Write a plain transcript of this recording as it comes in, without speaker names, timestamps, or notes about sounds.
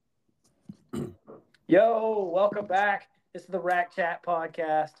Yo, welcome back. This is the Rack Chat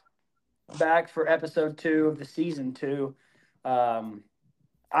podcast. Back for episode 2 of the season 2. Um,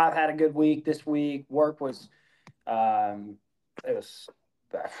 I've had a good week this week. Work was, um, it was,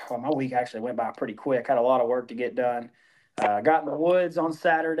 well, my week actually went by pretty quick. Had a lot of work to get done. Got in the woods on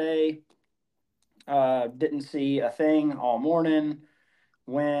Saturday. Didn't see a thing all morning.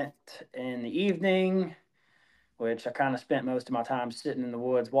 Went in the evening, which I kind of spent most of my time sitting in the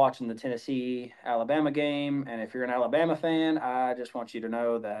woods watching the Tennessee Alabama game. And if you're an Alabama fan, I just want you to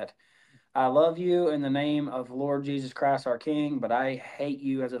know that I love you in the name of Lord Jesus Christ, our King, but I hate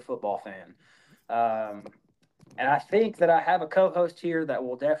you as a football fan. Um, and I think that I have a co host here that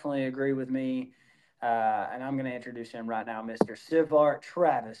will definitely agree with me. And I'm going to introduce him right now, Mr. Sivart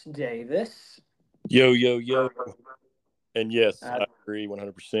Travis Davis. Yo, yo, yo. And yes, Uh, I agree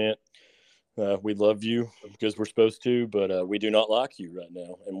 100%. We love you because we're supposed to, but we do not like you right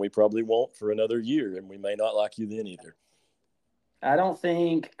now. And we probably won't for another year. And we may not like you then either. I don't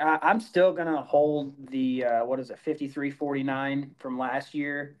think I'm still going to hold the, what is it, 53-49 from last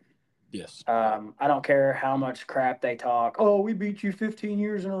year. Yes. I don't care how much crap they talk. Oh, we beat you 15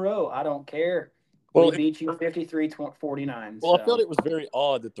 years in a row. I don't care. Well, We beat you 53-49. I felt So, it was very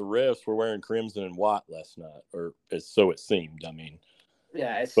odd that the refs were wearing crimson and white last night, or so it seemed. I mean,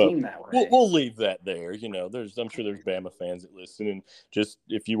 yeah, it but seemed that we'll, way. we'll leave that there. I'm sure there's Bama fans that listen. And just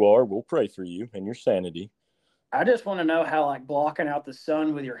if you are, we'll pray for you and your sanity. I just want to know how, like, blocking out the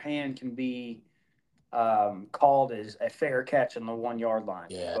sun with your hand can be called as a fair catch on the 1 yard line.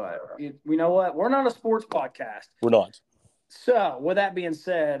 Yeah. But you know what? We're not a sports podcast. We're not. So, with that being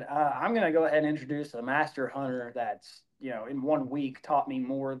said, I'm going to go ahead and introduce a master hunter that's, in 1 week taught me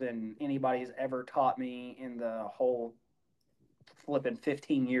more than anybody's ever taught me in the whole flipping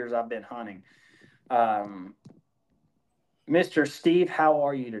 15 years I've been hunting. Um, Mr. Steve, how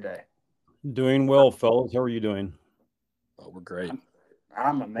are you today? Doing well, fellas. How are you doing? Oh, we're great. I'm I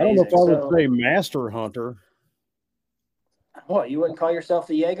don't know if amazing. I would So, say master hunter. what, you wouldn't call yourself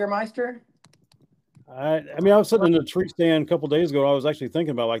the Jägermeister? I was sitting in a tree stand a couple of days ago. I was actually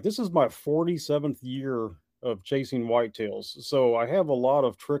thinking about this is my 47th year of chasing whitetails. So I have a lot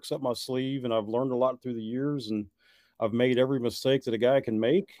of tricks up my sleeve, and I've learned a lot through the years, and I've made every mistake that a guy can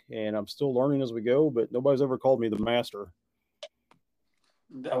make, and I'm still learning as we go, but nobody's ever called me the master.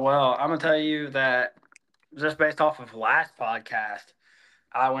 Well, I'm going to tell you that just based off of last podcast,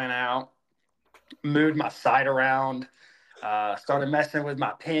 I went out, moved my sight around, started messing with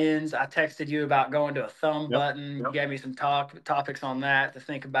my pins. I texted you about going to a thumb Yep. button. You gave me some topics on that to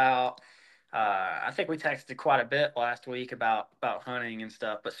think about. I think we texted quite a bit last week about hunting and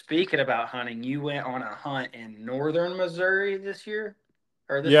stuff. But speaking about hunting, you went on a hunt in northern Missouri this year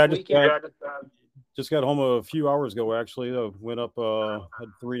or this Yeah, weekend. just got home a few hours ago, actually. I went up, had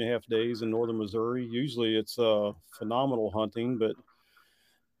 3.5 days in northern Missouri. Usually it's phenomenal hunting, but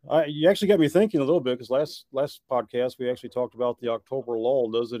you actually got me thinking a little bit, because last podcast we actually talked about the October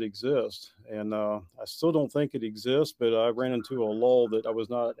lull. Does it exist? And I still don't think it exists, but I ran into a lull that I was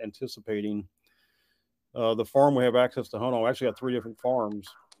not anticipating. The farm we have access to hunt on, I actually got 3 different farms,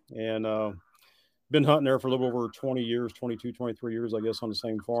 and been hunting there for a little over 20 years, 22, 23 years, I guess, on the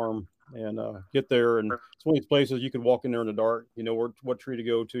same farm. And get there, and it's one of these places you can walk in there in the dark. You know what tree to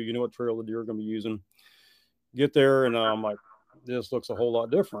go to. You know what trail the deer are going to be using. Get there, and I'm like, this looks a whole lot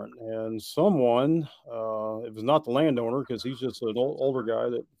different. And someone, it was not the landowner, because he's just an older guy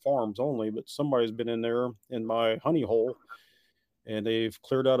that farms only, but somebody's been in there in my honey hole, and they've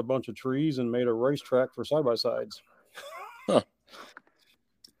cleared out a bunch of trees and made a racetrack for side-by-sides. Huh.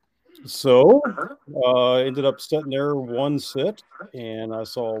 So ended up sitting there one sit, and I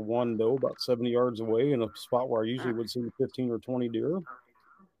saw one doe about 70 yards away in a spot where I usually would see 15 or 20 deer.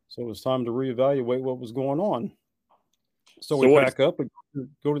 So it was time to reevaluate what was going on. So we pack up and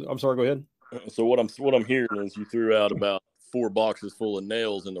go to. I'm sorry. Go ahead. So what I'm hearing is you threw out about 4 boxes full of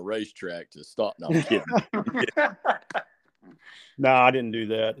nails in the racetrack to stop. No, I'm kidding. No, I didn't do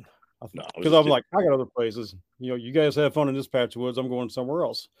that, because I'm like, I got other places. You guys have fun in this patch of woods. I'm going somewhere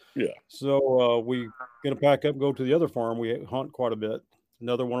else. Yeah. So we gonna pack up, go to the other farm. We hunt quite a bit.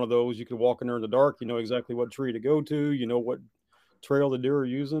 Another one of those, you could walk in there in the dark. You know exactly what tree to go to. You know what trail the deer are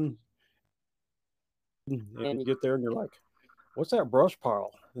using. And you get there and you're like, what's that brush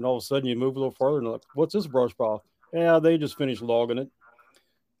pile? And all of a sudden you move a little farther and like, what's this brush pile? Yeah, they just finished logging it.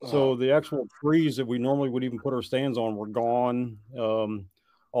 So the actual trees that we normally would even put our stands on were gone.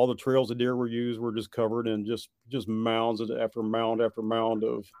 All the trails the deer were used were just covered in just mounds after mound after mound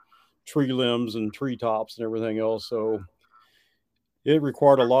of tree limbs and treetops and everything else. So it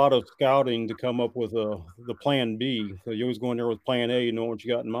required a lot of scouting to come up with the plan B. So you always go in there with plan A, you know what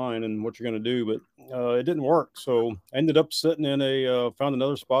you got in mind and what you're going to do. But it didn't work. So I ended up sitting in found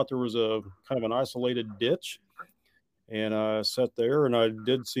another spot. There was a kind of an isolated ditch, and I sat there, and I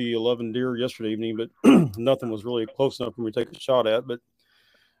did see 11 deer yesterday evening, but nothing was really close enough for me to take a shot at. But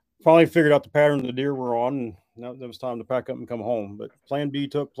finally figured out the pattern the deer were on, and now it was time to pack up and come home. But Plan B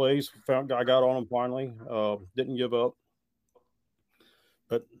took place. I got on them finally. Didn't give up.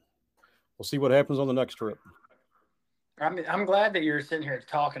 But we'll see what happens on the next trip. I'm glad that you're sitting here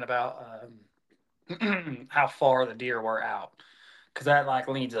talking about how far the deer were out, because that like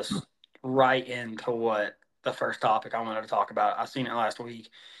leads us right into what the first topic I wanted to talk about. I seen it last week,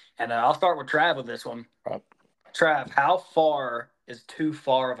 and I'll start with Trav with this one. Right. Trav, how far is too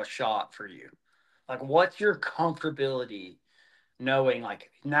far of a shot for you? Like, what's your comfortability knowing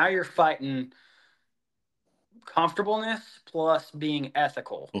like now you're fighting comfortableness plus being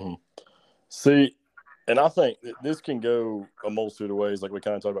ethical? Mm-hmm. See, and I think this can go a multitude of ways, like we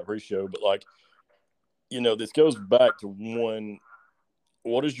kind of talked about pre-show, but like, this goes back to one,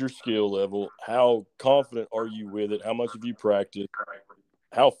 what is your skill level? How confident are you with it? How much have you practiced?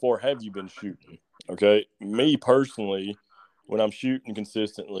 How far have you been shooting? Okay. Me personally, when I'm shooting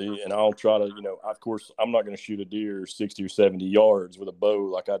consistently, and I'll try to, of course, I'm not going to shoot a deer 60 or 70 yards with a bow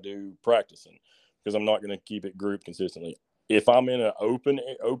like I do practicing, because I'm not going to keep it grouped consistently. If I'm in an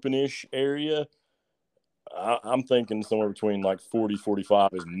openish area, I'm thinking somewhere between like 40,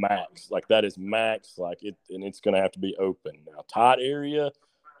 45 is max. Like that is max. Like it, and it's going to have to be open. Now, tight area,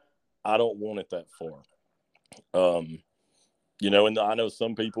 I don't want it that far. And I know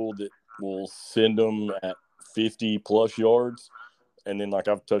some people that will send them at 50 plus yards. And then, like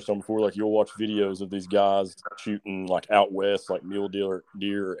I've touched on before, like you'll watch videos of these guys shooting like out west, like mule deer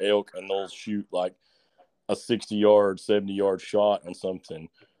or elk, and they'll shoot like a 60-yard, 70-yard shot on something.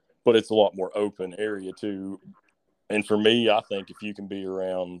 But it's a lot more open area too. And for me, I think if you can be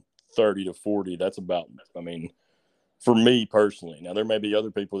around 30 to 40, that's about, for me personally. Now, there may be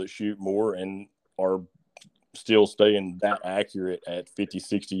other people that shoot more and are still staying that accurate at 50,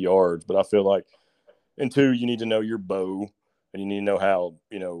 60 yards. But I feel like, and two, you need to know your bow and you need to know how,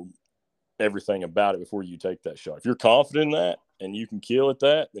 everything about it before you take that shot. If you're confident in that and you can kill at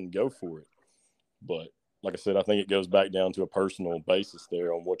that, then go for it. But like I said, I think it goes back down to a personal basis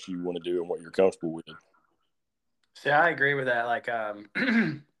there on what you want to do and what you're comfortable with. See, I agree with that. Like,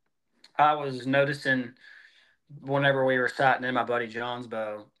 I was noticing whenever we were sighting in my buddy John's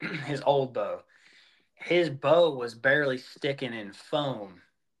bow, his old bow, his bow was barely sticking in foam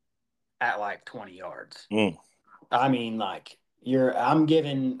at like 20 yards. Mm. I mean, like, I'm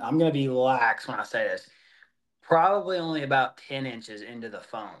going to be lax when I say this. Probably only about 10 inches into the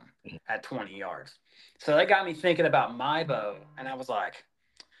foam at 20 yards. So that got me thinking about my bow, and I was like,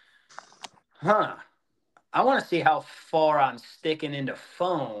 I want to see how far I'm sticking into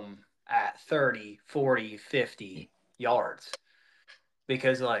foam at 30, 40, 50 yards.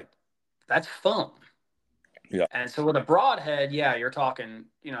 Because, like, that's foam. Yeah. And so with a broadhead, yeah, you're talking,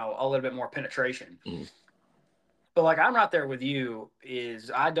 a little bit more penetration. Mm. But, like, I'm not there with you is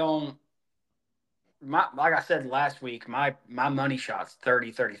I don't, like I said last week, my money shot's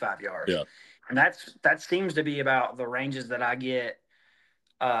 30, 35 yards. Yeah. And that seems to be about the ranges that I get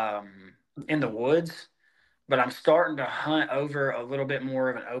in the woods. But I'm starting to hunt over a little bit more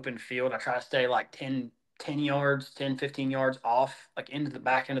of an open field. I try to stay like 10 yards, 10, 15 yards off, like into the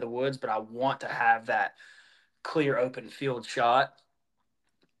back end of the woods. But I want to have that clear open field shot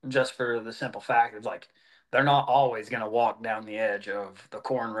just for the simple fact of like, they're not always going to walk down the edge of the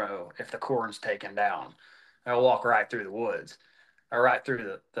corn row if the corn's taken down. They'll walk right through the woods or right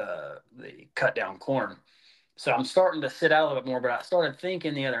through the cut down corn. So I'm starting to sit out a little bit more, but I started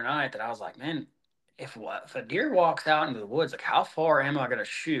thinking the other night that I was like, man, if a deer walks out into the woods, like how far am I going to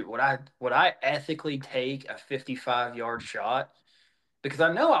shoot? Would I ethically take a 55-yard shot? Because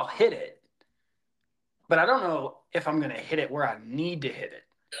I know I'll hit it, but I don't know if I'm going to hit it where I need to hit it.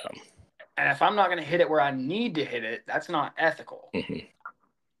 Yeah. And if I'm not going to hit it where I need to hit it, that's not ethical. Mm-hmm.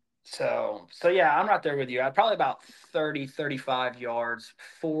 So yeah, I'm right there with you. I'd probably about 30, 35 yards,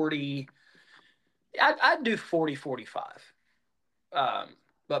 40. I'd do 40, 45.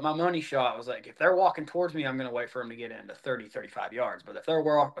 But my money shot was like, if they're walking towards me, I'm going to wait for them to get into 30, 35 yards. But if they're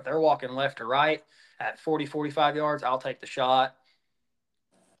walking left or right at 40, 45 yards, I'll take the shot.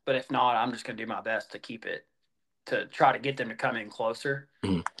 But if not, I'm just going to do my best to keep it, to try to get them to come in closer.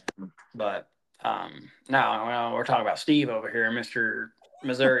 Mm-hmm. But now we're talking about Steve over here, Mr.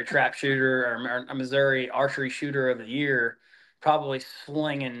 Missouri trap shooter or Missouri archery shooter of the year, probably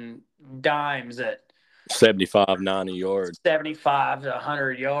slinging dimes at 75, 90 yards. 75 to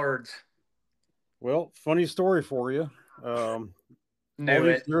 100 yards. Well, funny story for you. All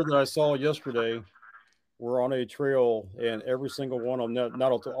these deer that I saw yesterday, we're on a trail, and every single one of them,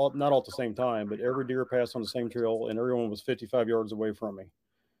 not all at the same time, but every deer passed on the same trail, and everyone was 55 yards away from me.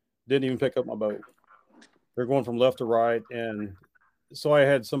 Didn't even pick up my bow. They're going from left to right, and so I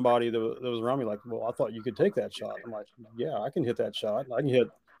had somebody that was around me like, well, I thought you could take that shot. I'm like, yeah, I can hit that shot. I can hit.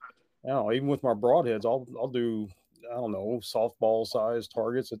 I don't know, even with my broadheads, I'll do, I don't know, softball size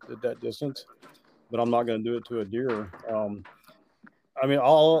targets at that distance, but I'm not going to do it to a deer. I mean,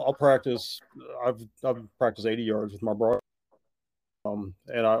 I'll practice. I've practiced 80 yards with my broad,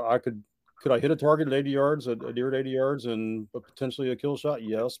 and I could I hit a target at 80 yards, a deer at 80 yards, and potentially a kill shot?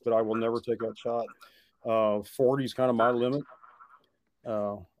 Yes, but I will never take that shot. 40 is kind of my limit.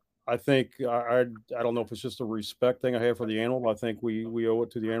 Uh, I think I don't know if it's just a respect thing I have for the animal. I think we owe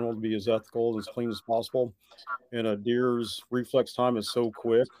it to the animal to be as ethical and as clean as possible. And a deer's reflex time is so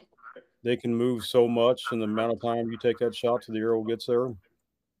quick; they can move so much in the amount of time you take that shot till the arrow gets there.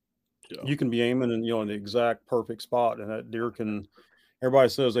 Yeah. You can be aiming in the exact perfect spot, and that deer can. Everybody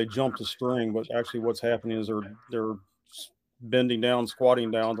says they jump the string, but actually, what's happening is they're bending down, squatting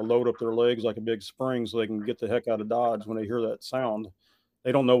down to load up their legs like a big spring, so they can get the heck out of dodge when they hear that sound.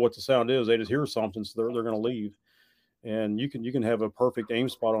 They don't know what the sound is; they just hear something, so they're going to leave. And you can have a perfect aim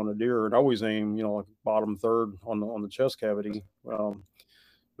spot on a deer, and always aim like bottom third on the chest cavity.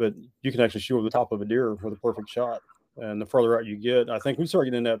 But you can actually shoot over the top of a deer with a perfect shot. And the further out you get, I think we start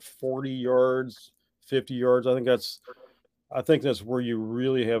getting in that 40 yards, 50 yards. I think that's where you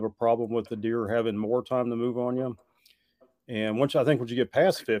really have a problem with the deer having more time to move on you. And once you get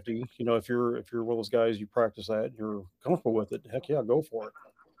past 50, if you're one of those guys, you practice that, and you're comfortable with it. Heck yeah, go for it.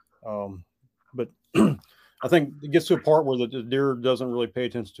 But I think it gets to a part where the deer doesn't really pay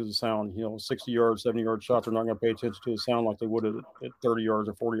attention to the sound. 60 yards, 70-yard shots are not going to pay attention to the sound like they would at 30 yards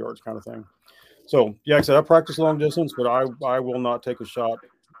or 40 yards kind of thing. So, yeah, like I said, I practice long distance, but I will not take a shot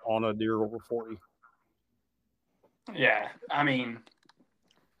on a deer over 40. Yeah, I mean,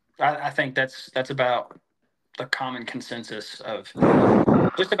 I think that's about the common consensus of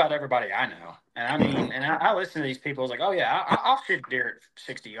just about everybody I know. And I mean, and I listen to these people. It's like, oh yeah, I'll shoot deer at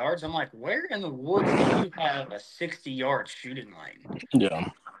 60 yards. I'm like, where in the woods do you have a 60-yard shooting lane? Yeah.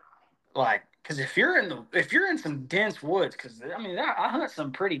 Like, because if you're in some dense woods, because I mean, I hunt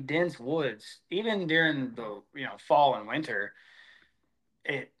some pretty dense woods, even during the fall and winter.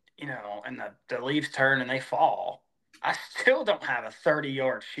 And the leaves turn and they fall. I still don't have a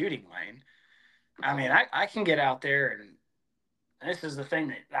 30-yard shooting lane. I mean, I can get out there, and this is the thing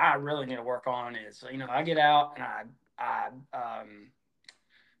that I really need to work on is, I get out and I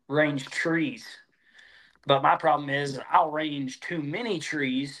range trees. But my problem is I'll range too many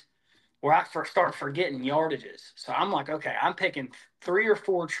trees where I first start forgetting yardages. So I'm like, okay, I'm picking 3 or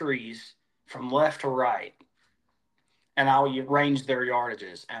 4 trees from left to right, and I'll range their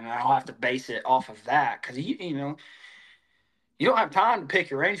yardages, and I'll have to base it off of that because you don't have time to pick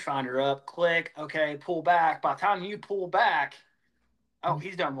your rangefinder up, click, okay, pull back. By the time you pull back, oh,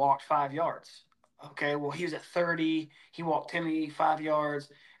 he's done walked 5 yards. Okay, well, he was at 30. He walked 5 yards.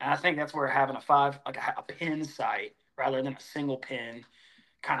 And I think that's where having like a pin sight rather than a single pin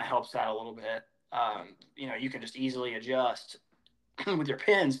kind of helps that a little bit. You can just easily adjust with your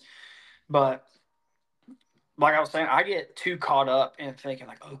pins. But like I was saying, I get too caught up in thinking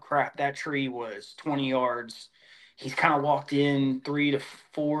like, oh crap, that tree was 20 yards. He's kind of walked in 3 to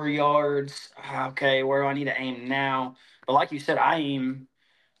 4 yards. Okay, where do I need to aim now? But like you said, I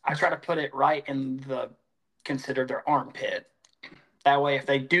try to put it right in considered their armpit. That way, if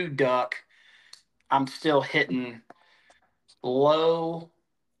they do duck, I'm still hitting low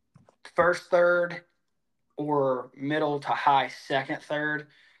first third or middle to high second third,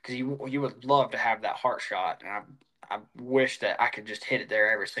 because you would love to have that heart shot, and I wish that I could just hit it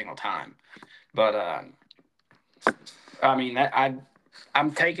there every single time. But I mean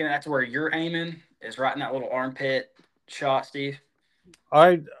I'm taking that's where you're aiming is right in that little armpit shot, Steve.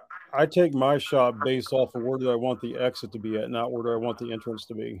 I I take my shot based off of where do I want the exit to be at, not where do I want the entrance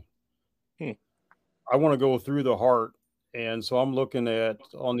to be. Hmm. I want to go through the heart. And so I'm looking at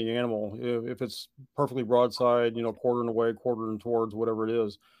on the animal, if it's perfectly broadside, quartering away, quartering towards whatever it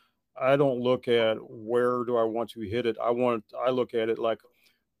is. I don't look at where do I want to hit it. I look at it like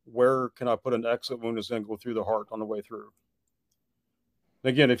where can I put an exit wound that's going to go through the heart on the way through.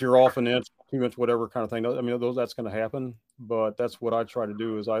 Again, if you're off an inch, 2 inch, whatever kind of thing, I mean, that's going to happen. But that's what I try to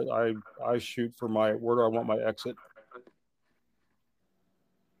do is I shoot for where do I want my exit.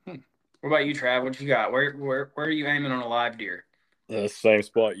 What about you, Trav? What you got? Where are you aiming on a live deer? The same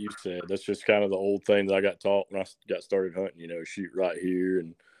spot you said. That's just kind of the old thing that I got taught when I got started hunting. Shoot right here,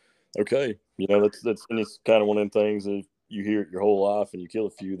 and okay, that's and it's kind of one of them things. Of you hear it your whole life and you kill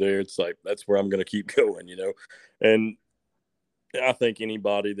a few there, it's like, that's where I'm going to keep going, And I think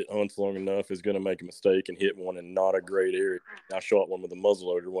anybody that hunts long enough is going to make a mistake and hit one in not a great area. I shot one with a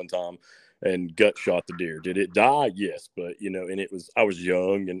muzzleloader one time and gut shot the deer. Did it die? Yes, but and I was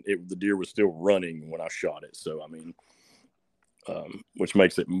young and the deer was still running when I shot it. So I mean, which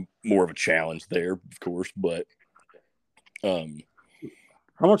makes it more of a challenge there, of course. But how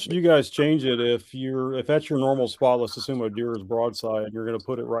much do you guys change it if that's your normal spot? Let's assume a deer is broadside. You're going to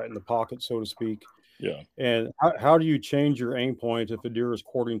put it right in the pocket, so to speak. Yeah. And how do you change your aim point if a deer is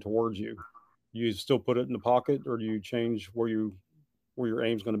quartering towards you? Do you still put it in the pocket, or do you change where your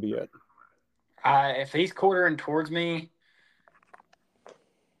aim's going to be at? If he's quartering towards me,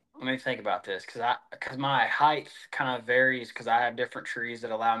 let me think about this because my height kind of varies because I have different trees that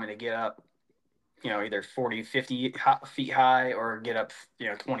allow me to get up, either 40, 50 feet high or get up,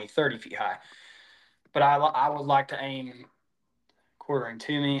 20, 30 feet high. But I would like to aim quartering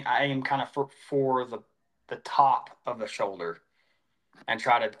to me. I aim kind of for the top of the shoulder and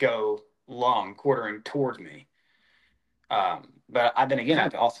try to go long, quartering towards me. But then again,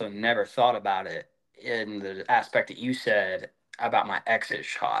 I've also never thought about it in the aspect that you said about my exit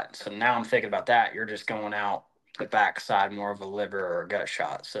shot. So now I'm thinking about that. You're just going out the backside, more of a liver or a gut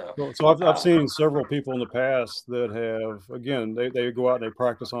shot. So I've seen several people in the past that have, again, they go out and they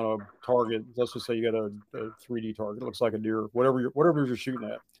practice on a target. Let's just say you got a 3D target. It looks like a deer, whatever you're shooting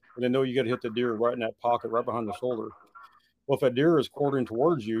at. And they know you got to hit the deer right in that pocket, right behind the shoulder. Well, if a deer is quartering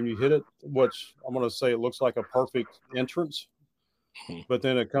towards you and you hit it, which I'm going to say it looks like a perfect entrance, but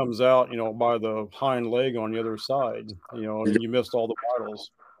then it comes out, by the hind leg on the other side, and you missed all the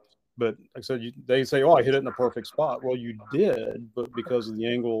vitals. But like I said, they say, "Oh, I hit it in the perfect spot." Well, you did, but because of the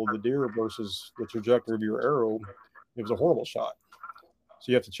angle of the deer versus the trajectory of your arrow, it was a horrible shot.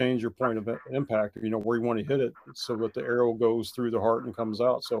 So you have to change your point of impact, where you want to hit it, so that the arrow goes through the heart and comes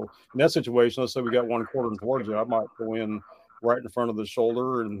out. So in that situation, let's say we got one quartering towards you, I might go in right in front of the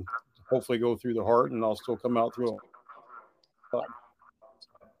shoulder and hopefully go through the heart, and I'll still come out through.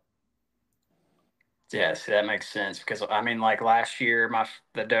 Yeah, see, that makes sense because I mean, like last year,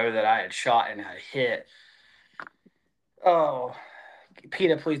 the doe that I had shot and had hit. Oh,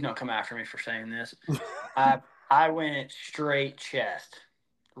 PETA, please don't come after me for saying this. I went straight chest,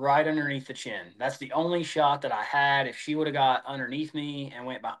 right underneath the chin. That's the only shot that I had. If she would have got underneath me and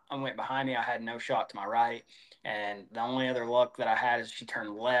went behind me, I had no shot to my right. And the only other luck that I had is she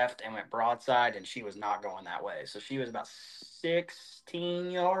turned left and went broadside, and she was not going that way. So she was about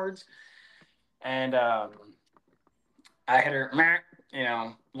 16 yards. And I hit her,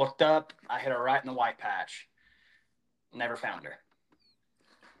 looked up. I hit her right in the white patch. Never found her.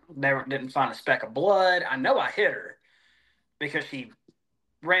 Never didn't find a speck of blood. I know I hit her because she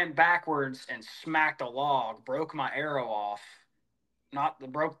ran backwards and smacked a log, broke my arrow off. I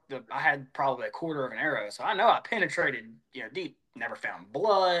had probably a quarter of an arrow, so I know I penetrated, deep. Never found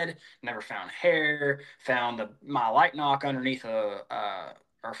blood, never found hair, found my light knock underneath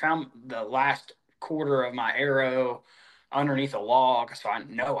or found the last quarter of my arrow underneath a log, so I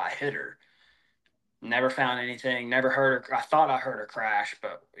know I hit her. Never found anything, never heard her. I thought I heard her crash,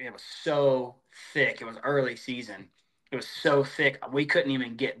 but it was so thick. It was early season. It was so thick, we couldn't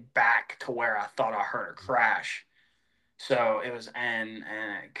even get back to where I thought I heard her crash. So it was, and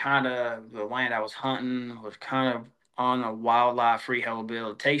kind of the land I was hunting was kind of on a wildlife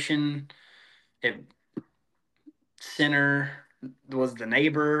rehabilitation. It center was the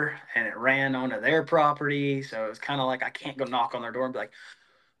neighbor, and it ran onto their property. So it was kind of like I can't go knock on their door and be like,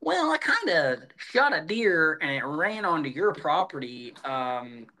 "Well, I kind of shot a deer and it ran onto your property,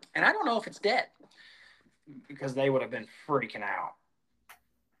 and I don't know if it's dead," because they would have been freaking out.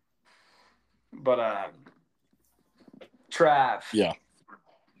 But Trav, Yeah.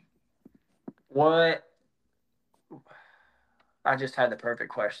 what? I just had the perfect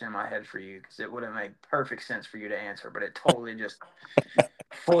question in my head for you because it would have made perfect sense for you to answer, but it totally just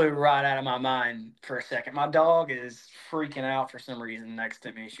flew right out of my mind for a second. My dog is freaking out for some reason next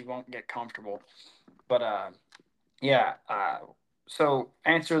to me. She won't get comfortable. But yeah. So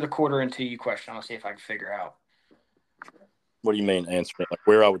answer the quarter into you question. I'll see if I can figure out. What do you mean answering? Like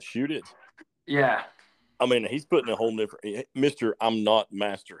where I would shoot it? Yeah. I mean, he's putting a whole different Mr. I'm not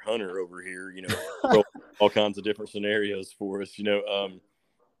master hunter over here, all kinds of different scenarios for us,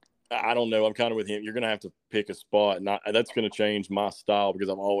 I don't know. I'm kind of with him. You're going to have to pick a spot, and that's going to change my style because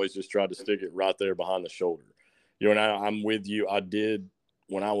I've always just tried to stick it right there behind the shoulder. And I'm with you. I did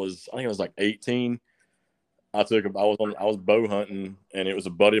when I think I was like 18. I was bow hunting, and it was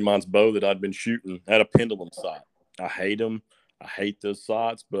a buddy of mine's bow that I'd been shooting at a pendulum sight. I hate them. I hate those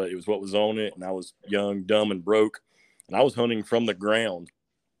sights, but it was what was on it, and I was young, dumb, and broke. And I was hunting from the ground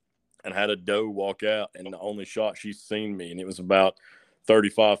and had a doe walk out, and the only shot she's seen me, and it was about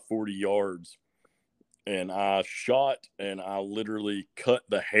 35, 40 yards. And I shot, and I literally cut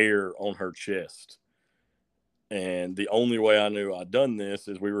the hair on her chest. And the only way I knew I'd done this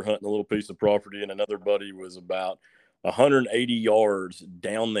is we were hunting a little piece of property, and another buddy was about 180 yards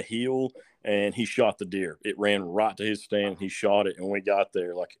down the hill, and he shot the deer. It ran right to his stand. He shot it, and when we got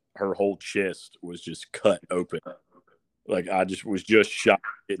there, like, her whole chest was just cut open. Like, I just was just shot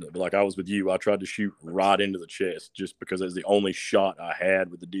hitting it. But like I was with you, I tried to shoot right into the chest just because it was the only shot I had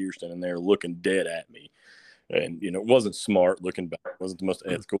with the deer standing there looking dead at me. And, it wasn't smart looking back. It wasn't the most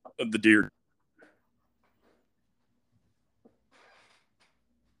ethical. The deer.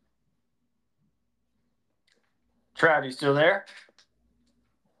 Trav, you still there?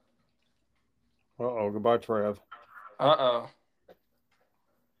 Uh-oh, goodbye, Trav. Uh-oh.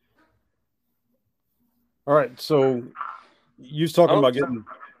 All right, so you was talking about getting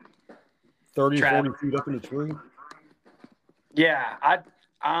 30, Trav. 40 feet up in the tree? Yeah,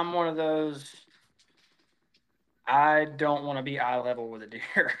 I'm one of those. I don't want to be eye level with a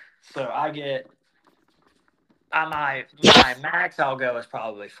deer. So my max I'll go is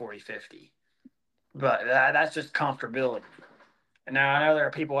probably 40, 50. But that's just comfortability. And now I know there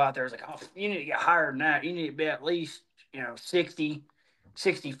are people out there who's like, oh, you need to get higher than that. You need to be at least, 60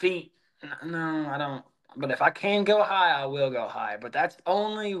 feet. No, I don't. But if I can go high, I will go high. But that's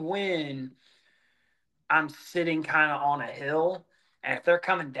only when I'm sitting kind of on a hill. And if they're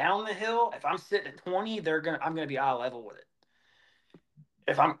coming down the hill, if I'm sitting at 20, I'm gonna be eye level with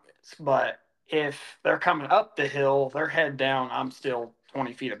it. But if they're coming up the hill, they're head down, I'm still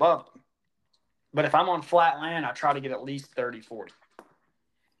 20 feet above them. But if I'm on flat land, I try to get at least 30, 40.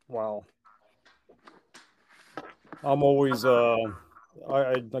 Wow. I'm always, like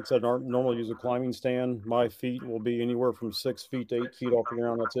I said, normally use a climbing stand. My feet will be anywhere from 6 feet to 8 feet off the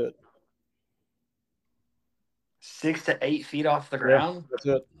ground. That's it. 6 to 8 feet off the ground? That's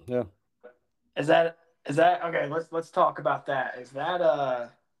it. Yeah. Is that okay? Let's talk about that. Is that a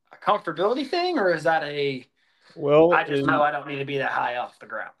comfortability thing, or is that I just know I don't need to be that high off the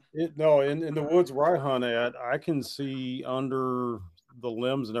ground? No, in the woods where I hunt at, I can see under the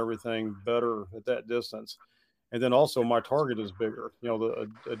limbs and everything better at that distance. And then also my target is bigger.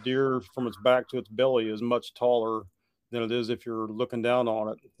 A deer from its back to its belly is much taller than it is if you're looking down on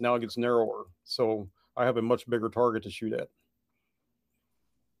it. Now it gets narrower. So I have a much bigger target to shoot at.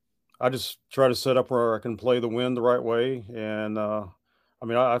 I just try to set up where I can play the wind the right way. And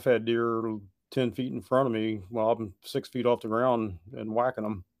I've had deer 10 feet in front of me while I'm 6 feet off the ground and whacking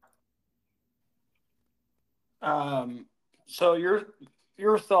them. So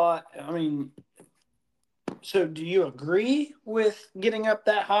your thought, so do you agree with getting up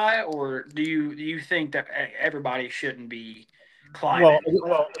that high, or do you think that everybody shouldn't be climbing?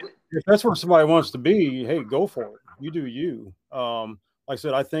 Well, if that's where somebody wants to be, hey, go for it. You do you. Like I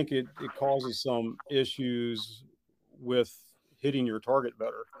said, I think it causes some issues with hitting your target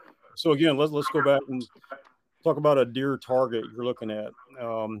better. So again, let's go back and talk about a deer target you're looking at.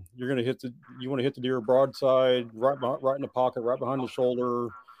 You want to hit the deer broadside, right in the pocket, right behind the shoulder,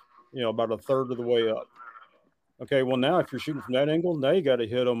 about a third of the way up. Okay, well now if you're shooting from that angle, now you got to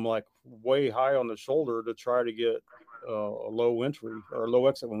hit them like way high on the shoulder to try to get a low entry or a low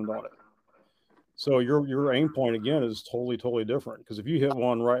exit wound on it. So your aim point again is totally different, because if you hit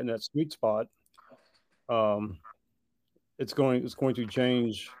one right in that sweet spot, it's going to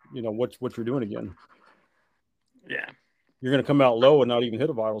change what you're doing again. Yeah, you're going to come out low and not even hit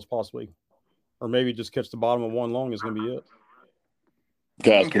a vitals possibly, or maybe just catch the bottom of one lung is going to be it.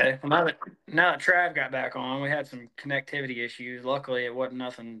 Okay. Well, now that Trav got back on, we had some connectivity issues. Luckily, it wasn't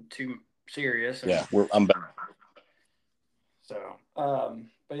nothing too serious. Yeah, I'm back. So,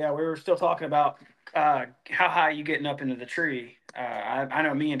 but yeah, we were still talking about how high you getting up into the tree. I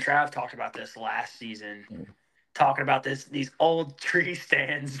know me and Trav talked about this last season, talking about these old tree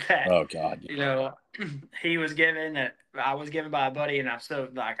stands that, oh God, he was given, that I was given by a buddy, and I'm so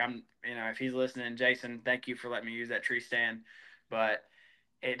if he's listening, Jason, thank you for letting me use that tree stand, but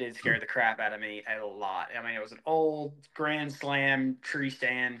it did scare the crap out of me a lot. It was an old Grand Slam tree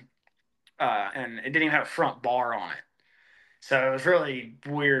stand, and it didn't even have a front bar on it. So it was really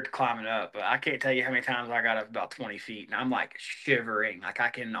weird climbing up. But I can't tell you how many times I got up about 20 feet, and I'm like shivering. Like I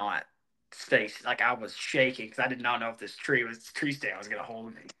cannot stay. Like I was shaking because I did not know if this tree stand was going to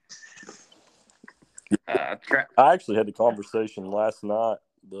hold me. I actually had the conversation last night.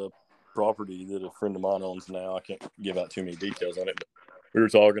 The property that a friend of mine owns now, I can't give out too many details on it, but we were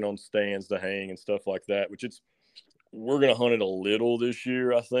talking on stands to hang and stuff like that, which it's we're going to hunt it a little this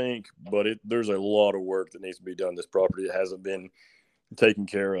year, I think, but there's a lot of work that needs to be done. This property that hasn't been taken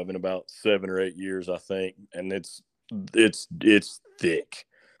care of in about 7 or 8 years, I think, and it's thick.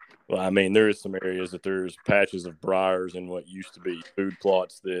 Well, I mean, there is some areas that there's patches of briars and what used to be food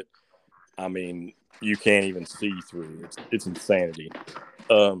plots that, I mean, you can't even see through. It's insanity.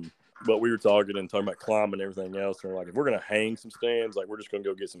 But we were talking about climbing and everything else, and we're like, if we're gonna hang some stands, like we're just gonna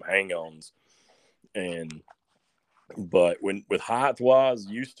go get some hang-ons. But with height wise,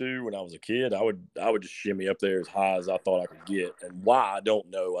 used to when I was a kid, I would just shimmy up there as high as I thought I could get, and why I don't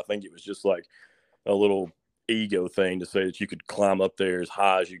know. I think it was just like a little ego thing to say that you could climb up there as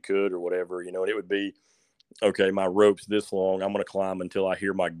high as you could or whatever, and it would be, okay, my rope's this long, I'm going to climb until I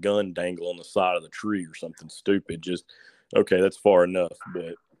hear my gun dangle on the side of the tree or something stupid. Just, okay, that's far enough.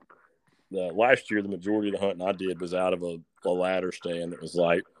 But last year, the majority of the hunting I did was out of a ladder stand that was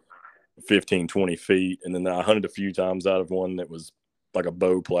like 15, 20 feet. And then I hunted a few times out of one that was like a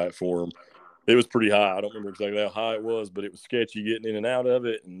bow platform. It was pretty high. I don't remember exactly how high it was, but it was sketchy getting in and out of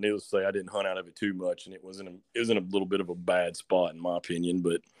it. And needless to say, I didn't hunt out of it too much, and it was in a little bit of a bad spot in my opinion.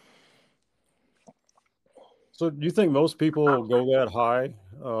 But So, do you think most people go that high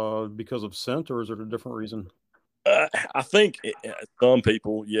because of scent, or is it a different reason? I think some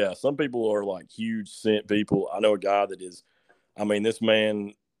people, yeah, some people are like huge scent people. I know a guy that is, I mean, this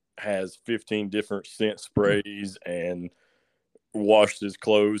man has 15 different scent sprays and washed his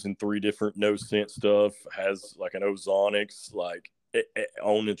clothes in 3 different no scent stuff, has like an ozonics like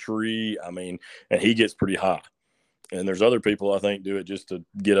on the tree. I mean, and he gets pretty high. And there's other people I think do it just to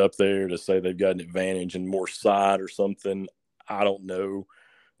get up there to say they've got an advantage and more sight or something. I don't know.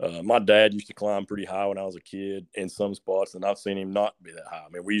 My dad used to climb pretty high when I was a kid in some spots, and I've seen him not be that high. I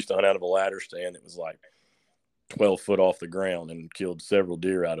mean, we used to hunt out of a ladder stand that was like 12 foot off the ground and killed several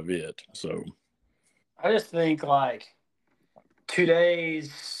deer out of it. So I just think like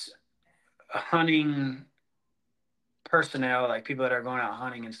today's hunting personnel, like people that are going out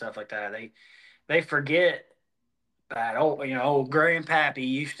hunting and stuff like that, they forget that old grandpappy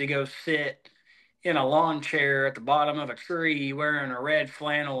used to go sit in a lawn chair at the bottom of a tree wearing a red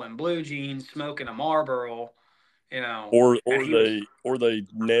flannel and blue jeans, smoking a Marlboro, and or he was. they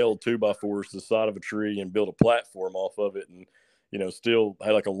nailed 2x4s to the side of a tree and built a platform off of it, and still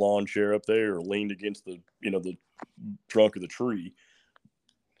had like a lawn chair up there or leaned against the trunk of the tree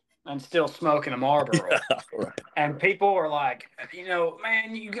And still smoking a Marlboro. right. And people are like,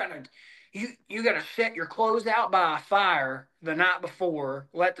 man, you gotta set your clothes out by a fire the night before,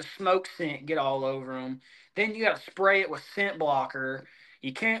 let the smoke scent get all over them. Then you gotta spray it with scent blocker.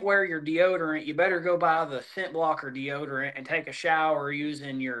 You can't wear your deodorant. You better go buy the scent blocker deodorant and take a shower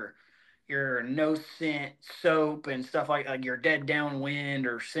using your no scent soap and stuff like your dead downwind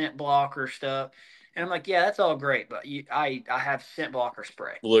or scent blocker stuff. And I'm like, yeah, that's all great, but I have scent blocker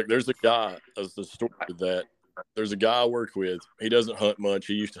spray. Look, there's a guy as the story that there's a guy I work with. He doesn't hunt much.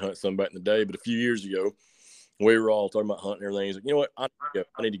 He used to hunt some back in the day, but a few years ago, we were all talking about hunting and everything. He's like, you know what?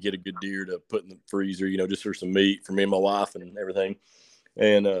 I need to get a good deer to put in the freezer, just for some meat for me and my wife and everything.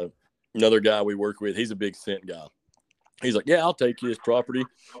 And another guy we work with, he's a big scent guy. He's like, yeah, I'll take you his property.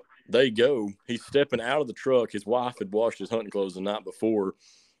 They go. He's stepping out of the truck. His wife had washed his hunting clothes the night before,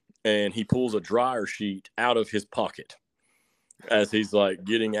 and he pulls a dryer sheet out of his pocket as he's like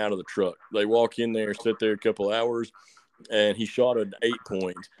getting out of the truck. They walk in there, sit there a couple hours, and he shot an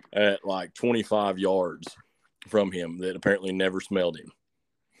 8-point at like 25 yards from him that apparently never smelled him.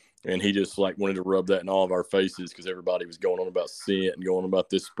 And he just like wanted to rub that in all of our faces because everybody was going on about scent and going about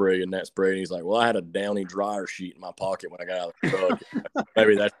this spray and that spray. And he's like, well, I had a Downy dryer sheet in my pocket when I got out of the truck.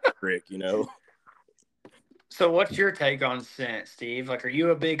 Maybe that's the trick, So what's your take on scent, Steve? Like, are you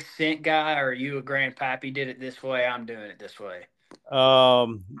a big scent guy, or are you a grandpappy did it this way, I'm doing it this way?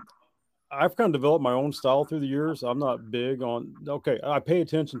 Um, I've kind of developed my own style through the years. I'm not big on. Okay, I pay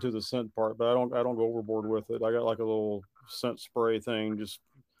attention to the scent part, but I don't go overboard with it. I got like a little scent spray thing. Just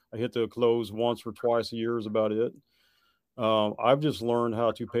I hit the clothes once or twice a year is about it. I've just learned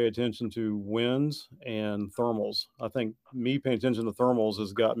how to pay attention to winds and thermals. I think me paying attention to thermals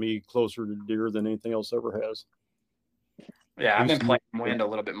has got me closer to deer than anything else ever has. Yeah, I I've used been to, playing wind a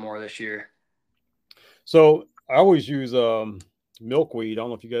little bit more this year. so I always use milkweed. I don't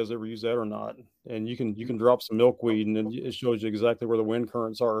know if you guys ever use that or not. And you can drop some milkweed, and then it shows you exactly where the wind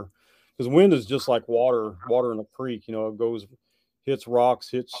currents are. Because wind is just like water in a creek. It goes, hits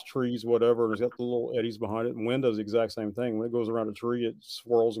rocks, hits trees, whatever, and it's got the little eddies behind it. And wind does the exact same thing. When it goes around a tree, it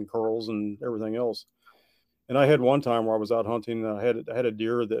swirls and curls and everything else. And I had one time where I was out hunting, and I had a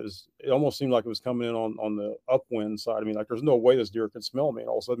deer that it almost seemed like it was coming in on the upwind side. I mean, like there's no way this deer could smell me. And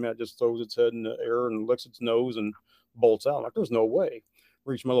all of a sudden, man, it just throws its head in the air and licks its nose and bolts out. I'm like, there's no way.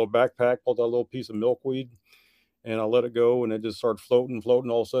 Reached my little backpack, pulled out a little piece of milkweed, and I let it go, and it just started floating,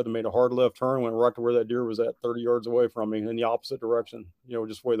 floating. All of a sudden, made a hard left turn, went right to where that deer was at, 30 yards away from me, in the opposite direction.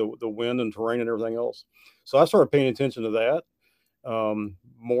 Just way the wind and terrain and everything else. So I started paying attention to that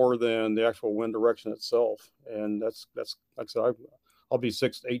more than the actual wind direction itself. And that's like I said, I'll be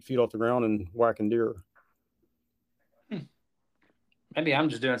 6 to 8 feet off the ground and whacking deer. Maybe I'm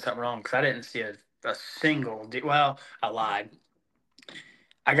just doing something wrong because I didn't see a single deer. Well, I lied.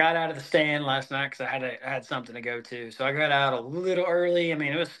 I got out of the stand last night because I had something to go to. So I got out a little early. I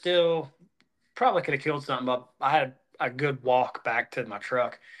mean, it was still probably could have killed something, but I had a good walk back to my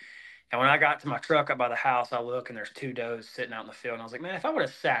truck. And when I got to my truck up by the house, I look and there's two does sitting out in the field. And I was like, man, if I would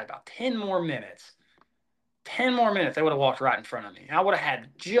have sat about 10 more minutes, they would have walked right in front of me. I would have had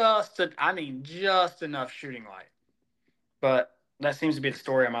just enough shooting light. But that seems to be the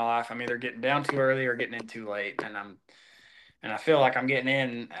story of my life. I'm either getting down too early or getting in too late. And I feel like I'm getting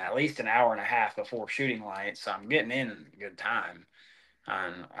in at least an hour and a half before shooting light. So I'm getting in a good time.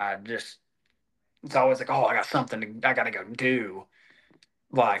 And it's always like, oh, I got something I got to go do.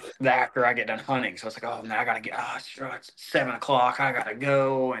 Like after I get done hunting. So it's like, oh, man, I got to get, it's 7 o'clock. I got to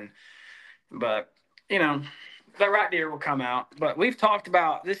go. But, the right deer will come out. But we've talked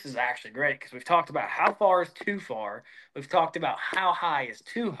about, this is actually great because we've talked about how far is too far. We've talked about how high is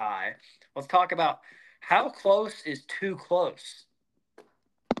too high. Let's talk about how close is too close.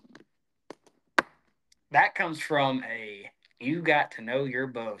 That comes from you got to know your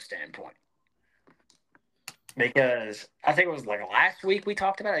bow standpoint. Because I think it was like last week we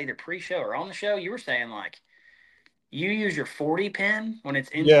talked about it, either pre-show or on the show. You were saying like you use your 40 pin when it's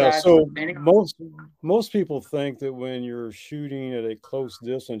inside. Yeah, so most people think that when you're shooting at a close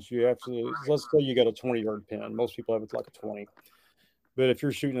distance, you have to, let's say you got a 20-yard pin. Most people have it like a 20. But if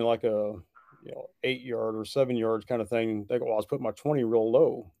you're shooting like a 8-yard or 7 yards kind of thing, they go, well, I was putting my 20 real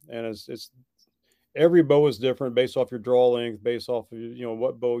low. And it's every bow is different based off your draw length, based off of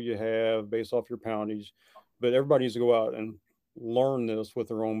what bow you have, based off your poundage. But everybody needs to go out and learn this with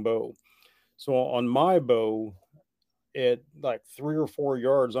their own bow. So on my bow, at like 3 or 4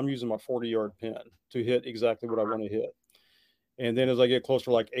 yards, I'm using my 40-yard pin to hit exactly what I want to hit. And then as I get closer,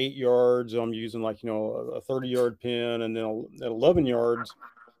 like 8 yards, I'm using like, a 30-yard pin. And then at 11 yards,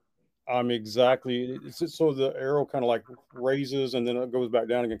 I'm exactly, so the arrow kind of like raises and then it goes back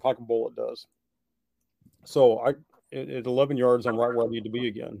down again, like a bullet does. So at 11 yards, I'm right where I need to be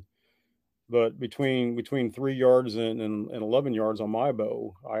again. But between 3 yards and 11 yards on my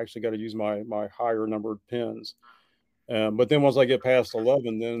bow, I actually got to use my higher numbered pins. But then once I get past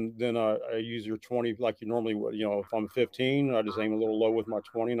 11, then I use your 20 like you normally would. If I'm 15, I just aim a little low with my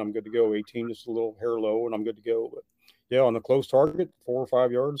 20 and I'm good to go. 18, just a little hair low and I'm good to go. But yeah, on a close target, 4 or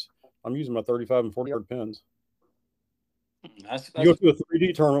 5 yards, I'm using my 35 and 40-yard pins. You go to a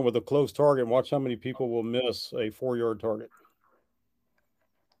 3D tournament with a close target and watch how many people will miss a 4-yard target.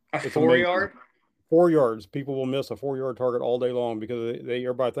 It's 4-yard? 4 yards. People will miss a 4-yard target all day long because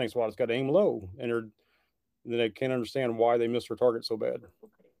everybody thinks, well, it's got to aim low. And they can't understand why they miss their target so bad.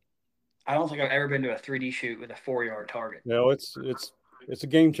 I don't think I've ever been to a 3D shoot with a 4-yard target. No, it's a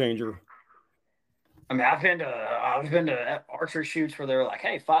game changer. I mean, I've been to archery shoots where they're like,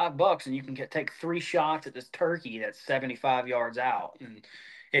 "Hey, $5 and you can take 3 shots at this turkey that's 75 yards out." And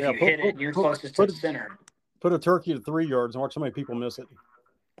if you hit it, you're closest to the center. Put a turkey at 3 yards and watch how many people miss it.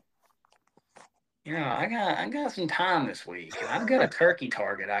 I got some time this week, and I've got a turkey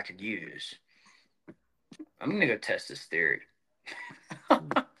target I could use. I'm gonna go test this theory.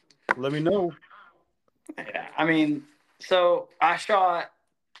 Let me know. Yeah, I mean, so I shot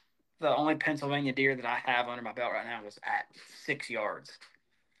the only Pennsylvania deer that I have under my belt right now was at 6 yards.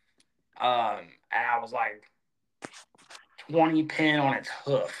 And I was like 20 pin on its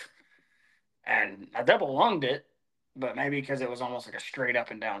hoof. And I double lunged it, but maybe because it was almost like a straight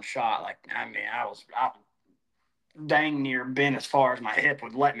up and down shot. Like, I mean, I was dang near bent as far as my hip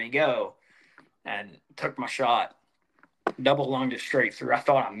would let me go and took my shot. Double lunged it straight through. I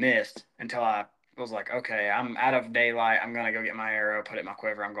thought I missed until I was like, okay, I'm out of daylight. I'm going to go get my arrow, put it in my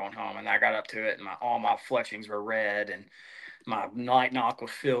quiver. I'm going home. And I got up to it, and all my fletchings were red, and my night knock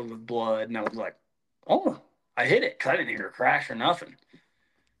was filled with blood. And I was like, oh, I hit it because I didn't hear her crash or nothing.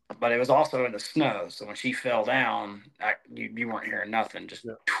 But it was also in the snow. So when she fell down, you weren't hearing nothing. Just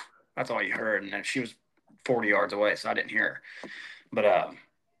that's all you heard. And then she was 40 yards away, so I didn't hear her. But,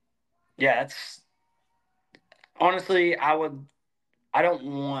 yeah, it's honestly, I don't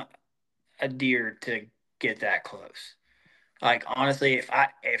want a deer to get that close. Like, honestly, if I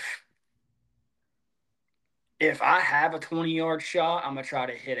have a 20-yard shot, I'm gonna try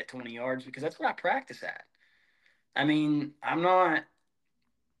to hit it 20 yards because that's what I practice at. I mean, I'm not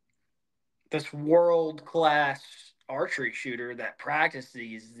this world class archery shooter that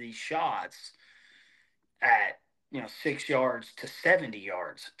practices these shots at 6 yards to 70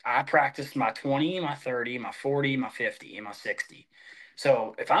 yards. I practice my 20, my 30, my 40, my 50, and my 60.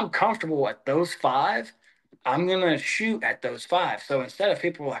 So if I'm comfortable at those five, I'm gonna shoot at those five. So instead of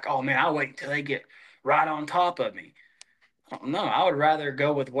people like, oh man, I'll wait until they get right on top of me. No, I would rather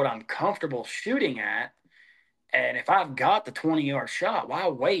go with what I'm comfortable shooting at. And if I've got the 20-yard shot, why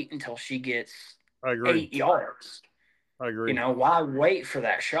wait until she gets I agree. 8 yards? I agree. Why wait for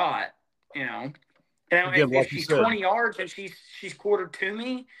that shot? You know, Again, if like you she's said, 20 yards and she's quartered to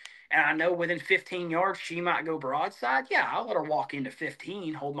me, and I know within 15 yards she might go broadside, yeah, I'll let her walk into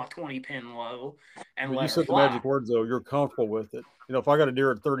 15, hold my 20 pin low, and but you let her said the fly. magic words though. You're comfortable with it. If I got a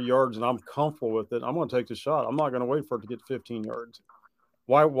deer at 30 yards and I'm comfortable with it, I'm going to take the shot. I'm not going to wait for it to get 15 yards.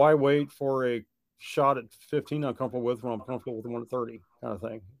 Why wait for a shot at 15 I'm comfortable with when I'm comfortable with the one at 30 kind of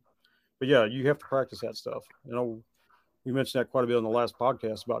thing? But yeah, you have to practice that stuff. We mentioned that quite a bit on the last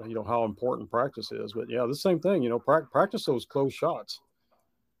podcast about how important practice is. But yeah, the same thing. Practice those close shots.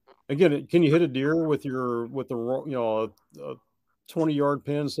 Again, can you hit a deer with a 20-yard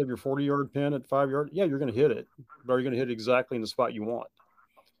pin instead of your 40-yard pin at 5 yard? Yeah, you're going to hit it, but are you going to hit it exactly in the spot you want?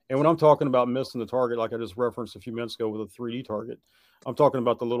 And when I'm talking about missing the target, like I just referenced a few minutes ago with a 3D target, I'm talking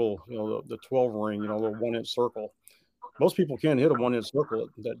about the little, the 12 ring, little 1 inch circle. Most people can't hit a 1 inch circle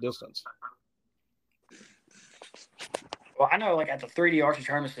at that distance. Well, I know, like at the 3D archery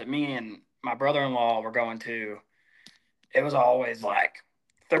tournaments that me and my brother-in-law were going to, it was always like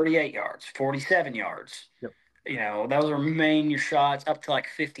 38 yards, 47 yards. Yep. Those were main your shots up to like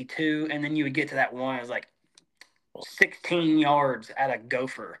 52, and then you would get to that one. It was like 16 yards at a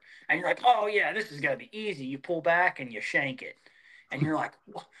gopher, and you're like, oh yeah, this is gonna be easy. You pull back and you shank it, and you're like,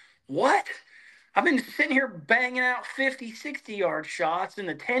 what? I've been sitting here banging out 50, 60 yard shots in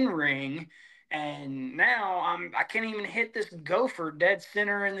the 10 ring, and now I can't even hit this gopher dead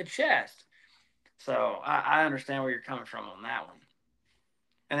center in the chest. So I understand where you're coming from on that one.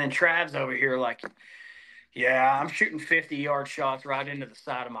 And then Trav's over here like, yeah, I'm shooting 50-yard shots right into the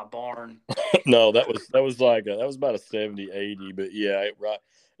side of my barn. No, that was about a 70, 80, but yeah, right.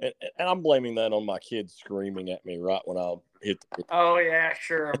 And I'm blaming that on my kids screaming at me right when I hit the Oh yeah,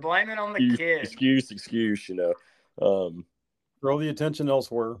 sure. Blame it on the kid. excuse, Throw the attention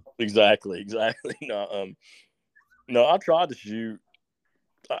elsewhere. exactly. No, I tried to shoot.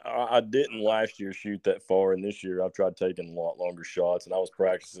 I didn't last year shoot that far, and this year I've tried taking a lot longer shots, and I was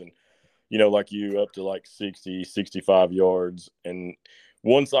practicing, like you, up to like 60, 65 yards. And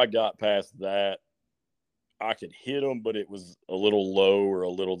once I got past that, I could hit them, but it was a little low or a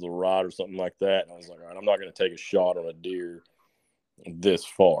little to the right or something like that. And I was like, all right, I'm not going to take a shot on a deer this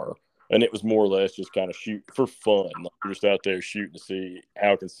far. And it was more or less just kind of shoot for fun. Like, you're just out there shooting to see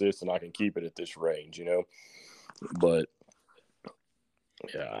how consistent I can keep it at this range, But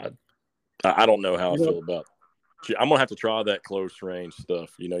yeah, I don't know how I feel about. I'm gonna have to try that close range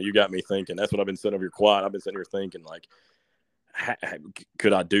stuff. You got me thinking. That's what I've been sitting over here quiet. I've been sitting here thinking, like,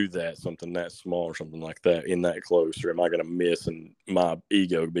 could I do that, something that small or something like that in that close, or am I going to miss and my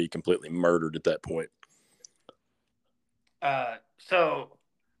ego be completely murdered at that point? So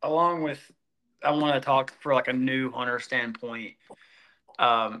along with, I want to talk for like a new hunter standpoint.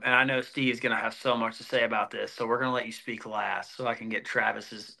 And I know Steve's going to have so much to say about this, so we're going to let you speak last so I can get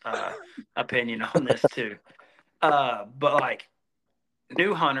Travis's opinion on this too. But like,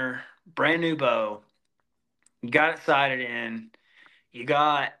 new hunter, brand new bow, you got it sighted in, you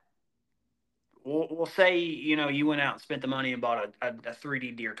got, we'll say, you went out and spent the money and bought a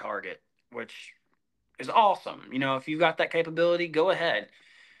 3D deer target, which is awesome. If you've got that capability, go ahead.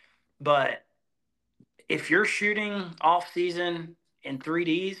 But if you're shooting off season in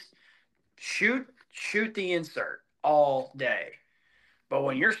 3Ds, shoot the insert all day. But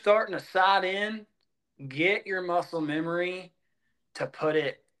when you're starting to sight in, get your muscle memory to put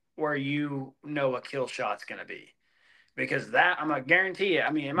it where you know a kill shot's going to be, because that, I'm gonna guarantee you. I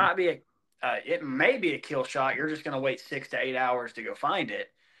mean, it may be a kill shot. You're just going to wait 6 to 8 hours to go find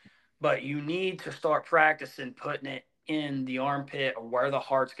it, but you need to start practicing putting it in the armpit or where the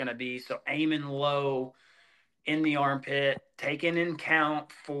heart's going to be. So aiming low in the armpit, taking in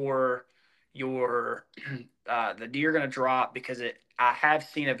count for your the deer going to drop, because I have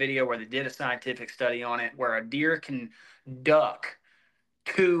seen a video where they did a scientific study on it where a deer can duck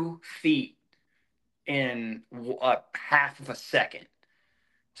 2 feet in half of a second.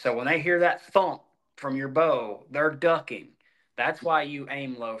 So when they hear that thump from your bow, they're ducking. That's why you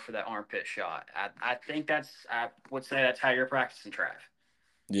aim low for that armpit shot. I would say that's how you're practicing, Trav.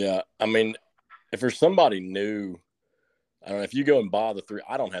 Yeah, I mean, if there's somebody new, I don't know, if you go and buy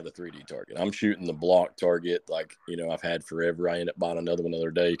I don't have the 3D target. I'm shooting the block target like, I've had forever. I end up buying another one the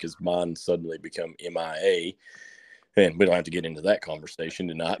other day because mine suddenly become MIA. And we don't have to get into that conversation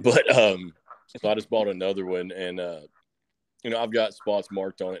tonight. But so I just bought another one, and I've got spots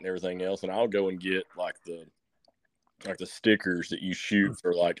marked on it and everything else. And I'll go and get like the stickers that you shoot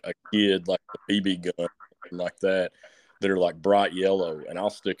for like a kid, like the BB gun, like that are like bright yellow, and I'll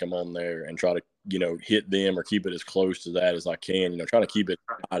stick them on there and try to hit them or keep it as close to that as I can. Trying to keep it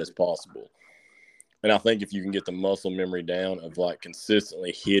as high as possible. And I think if you can get the muscle memory down of like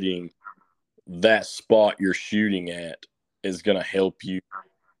consistently hitting that spot you're shooting at, is going to help you.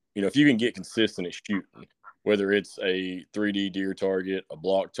 If you can get consistent at shooting, whether it's a 3D deer target, a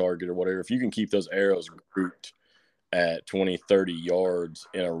block target, or whatever, if you can keep those arrows grouped at 20, 30 yards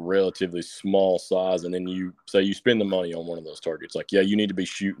in a relatively small size, and then you say you spend the money on one of those targets, like, yeah, you need to be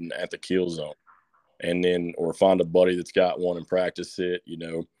shooting at the kill zone, and then, or find a buddy that's got one and practice it,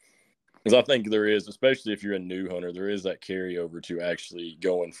 because I think there is, especially if you're a new hunter, there is that carryover to actually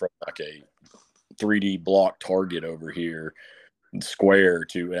going from like a 3D block target over here, square,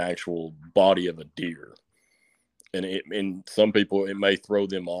 to an actual body of a deer. And some people, it may throw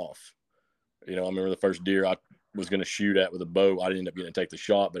them off. I remember the first deer I was going to shoot at with a bow, I didn't end up getting to take the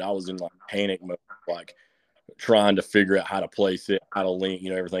shot, but I was in like panic mode, like trying to figure out how to place it, how to link,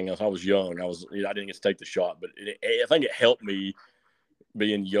 everything else. I was young. I didn't get to take the shot, but I think it helped me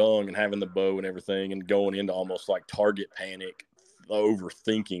being young and having the bow and everything, and going into almost like target panic,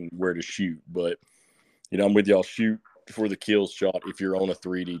 overthinking where to shoot. But I'm with y'all. Shoot for the kill shot if you're on a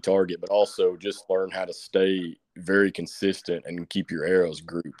 3D target, but also just learn how to stay very consistent and keep your arrows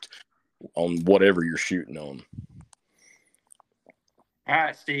grouped on whatever you're shooting on. All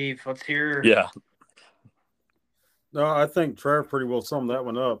right, Steve, let's hear. Yeah. No, I think Trav pretty well summed that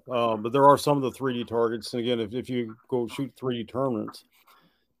one up. But there are some of the 3D targets. And again, if you go shoot 3D tournaments,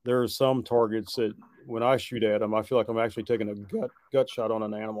 there are some targets that when I shoot at them, I feel like I'm actually taking a gut shot on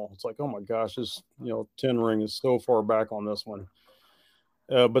an animal. It's like, oh my gosh, this 10 ring is so far back on this one.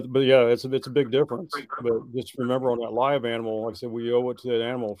 But yeah, it's a big difference. But just remember, on that live animal, like I said, we owe it to that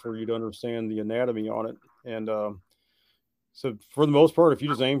animal for you to understand the anatomy on it. And so for the most part, if you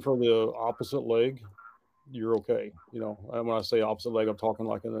just aim for the opposite leg, you're okay. When I say opposite leg, I'm talking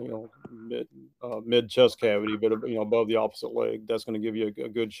like in the mid chest cavity, but above the opposite leg, that's going to give you a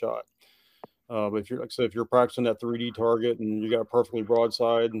good shot. But if you're, like I said, if you're practicing that 3D target and you got a perfectly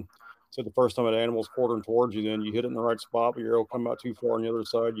broadside, and so the first time an animal's quartering towards you, then you hit it in the right spot, but your arrow come out too far on the other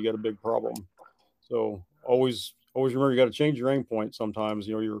side, you got a big problem. So always remember, you got to change your aim point sometimes.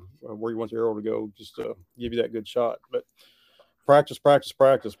 Your where you want the arrow to go, just to give you that good shot. But practice on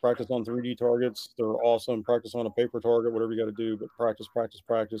 3D targets. They're awesome. Practice on a paper target, whatever you got to do, but practice,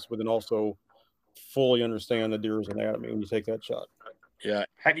 but then also fully understand the deer's anatomy when you take that shot. Yeah.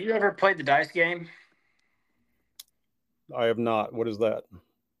 Have you ever played the dice game? I have not. What is that?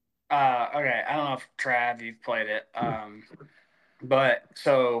 Okay. I don't know if Trav, you've played it. But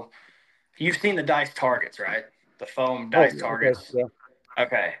so you've seen the dice targets, right? The foam dice targets. Yeah.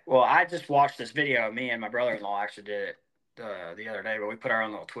 Okay. Well, I just watched this video. Me and my brother-in-law actually did it the other day, but we put our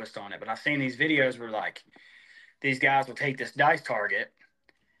own little twist on it. But I've seen these videos where like these guys will take this dice target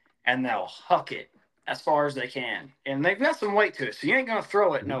and they'll huck it as far as they can. And they've got some weight to it. So you ain't going to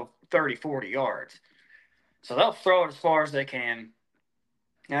throw it 30, 40 yards. So they'll throw it as far as they can.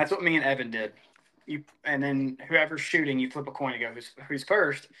 And that's what me and Evan did. And then whoever's shooting, you flip a coin to go who's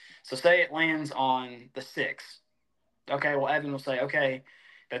first. So say it lands on the 6. Okay, well, Evan will say, okay,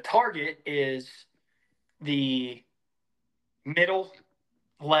 the target is the middle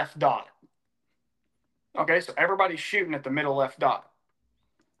left dot. Okay, so everybody's shooting at the middle left dot.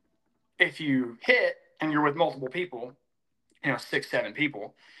 If you hit and you're with multiple people, 6, 7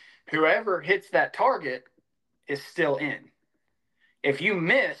 people, whoever hits that target is still in. If you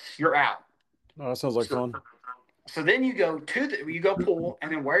miss, you're out. Oh, that sounds like fun. So then you go pull,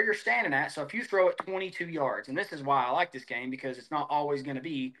 and then where you're standing at. So if you throw it 22 yards, and this is why I like this game, because it's not always going to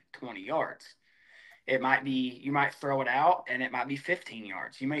be 20 yards. It might be, you might throw it out and it might be 15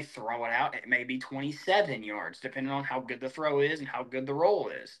 yards. You may throw it out, it may be 27 yards, depending on how good the throw is and how good the roll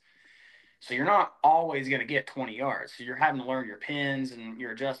is. So you're not always going to get 20 yards. So you're having to learn your pins and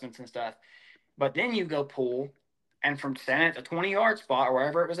your adjustments and stuff. But then you go pull, and from standing at the 20-yard spot or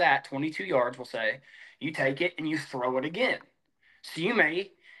wherever it was at, 22 yards, we'll say, you take it and you throw it again. So you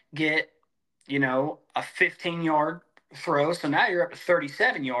may get, a 15-yard throw. So now you're up to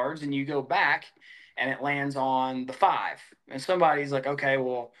 37 yards, and you go back and it lands on the 5. And somebody's like, okay,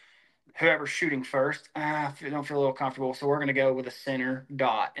 well, whoever's shooting first, I don't feel a little comfortable, so we're going to go with a center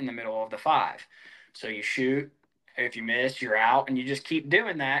dot in the middle of the 5. So you shoot. If you miss, you're out, and you just keep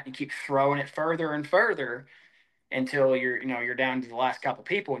doing that. You keep throwing it further and further until you're down to the last couple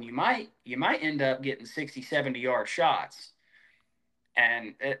people, and you might end up getting 60, 70-yard shots.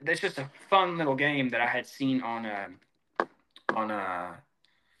 And it's just a fun little game that I had seen on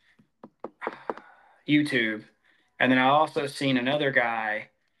YouTube, and then I also seen another guy.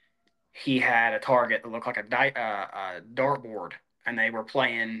 He had a target that looked like a dartboard, and they were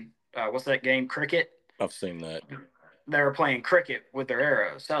playing what's that game? Cricket. I've seen that. They were playing cricket with their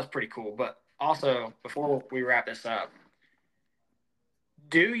arrows. That was pretty cool. But also, before we wrap this up,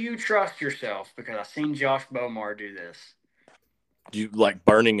 do you trust yourself? Because I've seen Josh Bomar do this. Do you like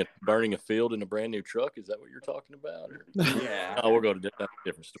burning a field in a brand new truck? Is that what you're talking about? Or? Yeah. Oh, we'll go to that's a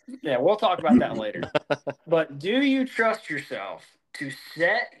different story. Yeah, we'll talk about that later. But do you trust yourself to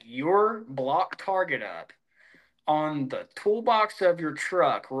set your block target up on the toolbox of your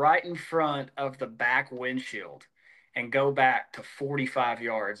truck right in front of the back windshield and go back to 45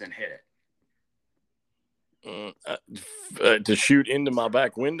 yards and hit it? To shoot into my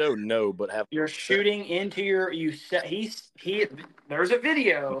back window, no, but have you're shooting into your you set he there's a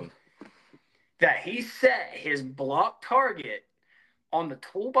video that he set his block target on the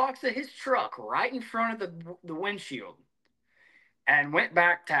toolbox of his truck right in front of the windshield and went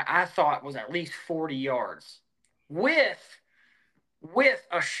back to I thought was at least 40 yards with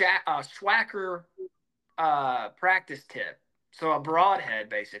a Schwacker practice tip, so a broadhead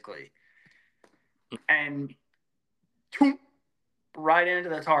basically, and right into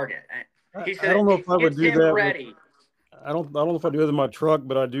the target. He said, I don't know if I would do that. Ready. I don't know if I do it in my truck,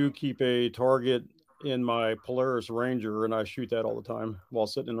 but I do keep a target in my Polaris Ranger, and I shoot that all the time while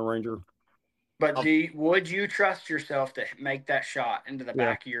sitting in the Ranger. But would you trust yourself to make that shot into the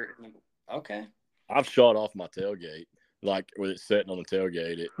back of your? Okay. I've shot off my tailgate, like with it sitting on the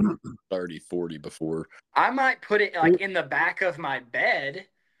tailgate at 30, 40 before. I might put it like in the back of my bed,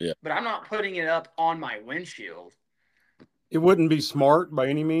 yeah, but I'm not putting it up on my windshield. It wouldn't be smart by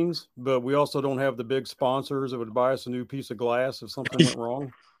any means, but we also don't have the big sponsors that would buy us a new piece of glass if something went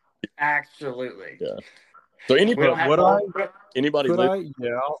wrong. Absolutely. Yeah. So anybody,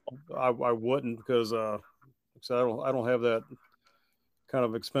 Yeah, I wouldn't because I don't have that kind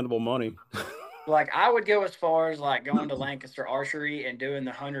of expendable money. Like I would go as far as like going to Lancaster Archery and doing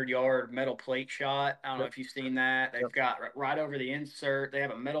the 100-yard metal plate shot. I don't know if you've seen that. They've got right over the insert. They have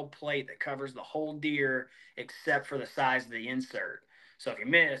a metal plate that covers the whole deer except for the size of the insert. So if you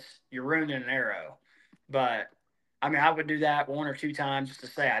miss, you're ruining an arrow. But I mean, I would do that 1 or 2 times just to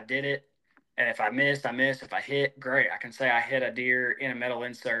say I did it. And if I missed, I missed. If I hit, great. I can say I hit a deer in a metal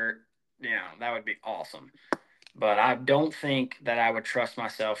insert. That would be awesome. But I don't think that I would trust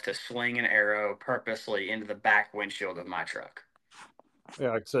myself to sling an arrow purposely into the back windshield of my truck. Yeah,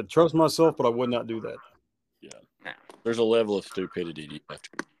 like I said, trust myself, but I would not do that. Yeah. No. There's a level of stupidity you have to.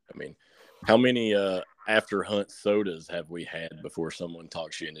 I mean, how many after hunt sodas have we had before someone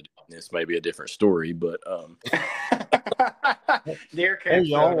talks you into doing this? Maybe a different story, but deer camp. Hey,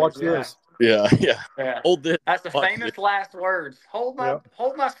 y'all, watch this. Yeah. Hold this. That's the famous last words. Hold my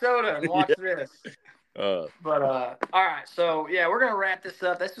soda and watch this. All right. So we're going to wrap this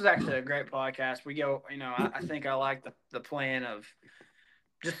up. This was actually a great podcast. We go, I think I like the plan of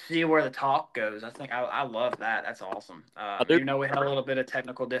just see where the talk goes. I think I love that. That's awesome. Even though we had a little bit of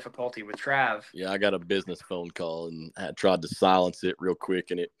technical difficulty with Trav. Yeah, I got a business phone call and I tried to silence it real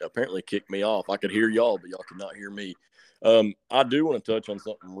quick and it apparently kicked me off. I could hear y'all, but y'all could not hear me. I do want to touch on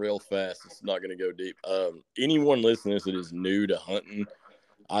something real fast. It's not going to go deep. Anyone listening to this that is new to hunting,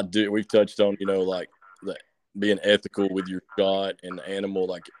 we've touched on, like being ethical with your shot and the animal.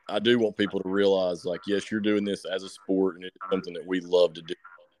 Like, I do want people to realize, like, yes, you're doing this as a sport and it's something that we love to do.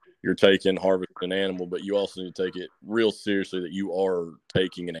 You're harvesting an animal, but you also need to take it real seriously that you are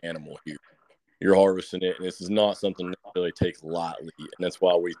taking an animal here. You're harvesting it, and this is not something that really takes lightly. And that's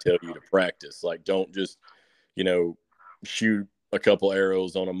why we tell you to practice. Like, don't just, shoot a couple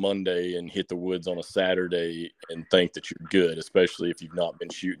arrows on a Monday and hit the woods on a Saturday and think that you're good, especially if you've not been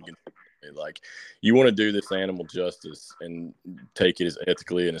shooting. Like, you want to do this animal justice and take it as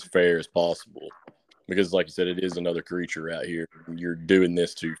ethically and as fair as possible. Because, like you said, it is another creature out here. You're doing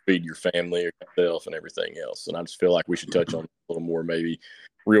this to feed your family or yourself and everything else. And I just feel like we should touch on it a little more, maybe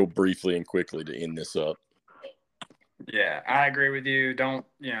real briefly and quickly to end this up. Yeah, I agree with you.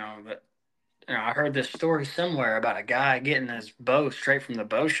 I heard this story somewhere about a guy getting his bow straight from the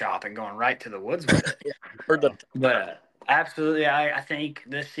bow shop and going right to the woods with it. Yeah, heard that. But absolutely, I think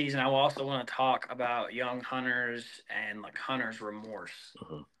this season I will also want to talk about young hunters and like hunter's remorse.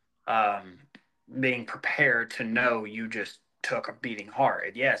 um, being prepared to know you just took a beating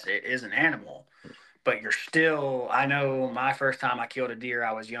heart. Yes, it is an animal, but you're still. I know my first time I killed a deer,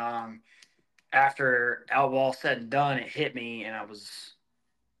 I was young. After all said and done, it hit me, and I was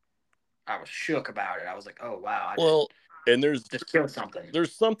shook about it. I was like, oh wow, I just Well, and just killed something.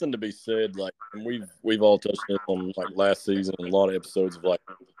 there's something to be said, like, and we've all touched this on like last season and a lot of episodes of like,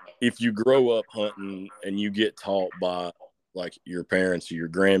 if you grow up hunting and you get taught by like your parents or your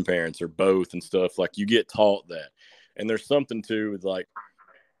grandparents or both and stuff, like you get taught that. And there's something too with like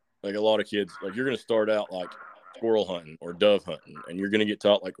a lot of kids, like you're gonna start out like squirrel hunting or dove hunting, and you're gonna get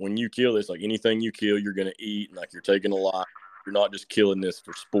taught like when you kill this, like anything you kill, you're gonna eat, and like you're taking a life. You're not just killing this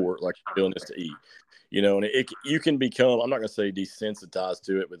for sport, like you're killing this to eat. And you can become. I'm not gonna say desensitized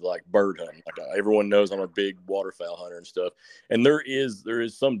to it with like bird hunting. Like everyone knows I'm a big waterfowl hunter and stuff, and there is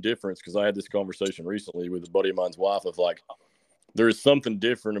some difference because I had this conversation recently with a buddy of mine's wife of like there is something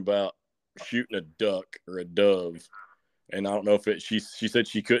different about shooting a duck or a dove, and I don't know if she said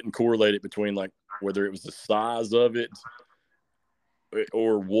she couldn't correlate it between like whether it was the size of it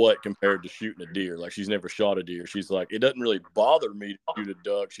or what compared to shooting a deer. Like she's never shot a deer. She's like, it doesn't really bother me to shoot a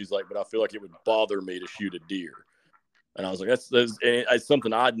duck. She's like, but I feel like it would bother me to shoot a deer. And I was like, it's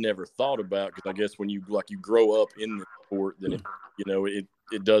something I'd never thought about because I guess when you grow up in the sport, then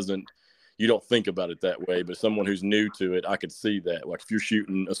it doesn't. You don't think about it that way. But someone who's new to it, I could see that. Like if you're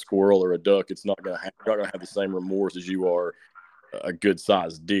shooting a squirrel or a duck, it's you're not gonna have the same remorse as you are a good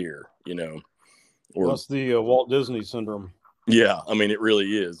sized deer. Or That's the Walt Disney syndrome. yeah, I mean, it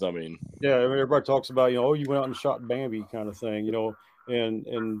really is. I mean, Yeah, I mean, everybody talks about, oh, you went out and shot Bambi kind of thing,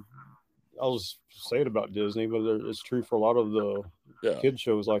 and I'll just say it about Disney, but it's true for a lot of the yeah, kid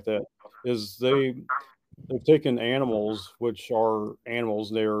shows like that. Is they've taken animals, which are animals,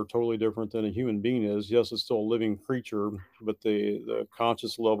 they are totally different than a human being is. Yes, it's still a living creature, but the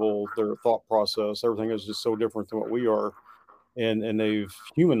conscious level, their thought process, everything is just so different than what we are, and they've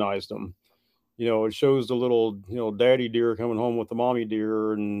humanized them. It shows the little, daddy deer coming home with the mommy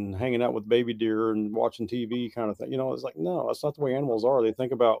deer and hanging out with baby deer and watching TV kind of thing. It's like, no, that's not the way animals are. They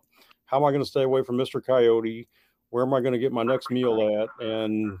think about how am I going to stay away from Mr. Coyote? Where am I going to get my next meal at?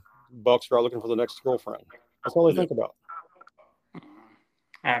 And bucks are out looking for the next girlfriend. That's all they yeah, think about.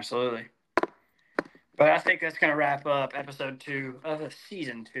 Absolutely. But I think that's going to wrap up episode 2 of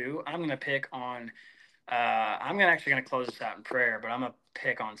season 2. I'm going to pick on. I'm gonna actually going to close this out in prayer, but I'm going to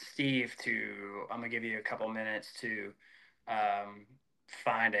pick on Steve to. I'm going to give you a couple minutes to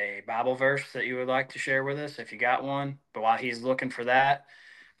find a Bible verse that you would like to share with us if you got one. But while he's looking for that,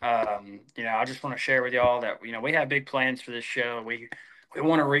 I just want to share with y'all that we have big plans for this show. We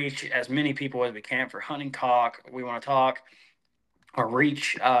want to reach as many people as we can for hunting talk. We want to talk or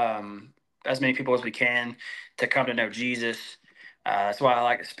reach as many people as we can to come to know Jesus. That's why I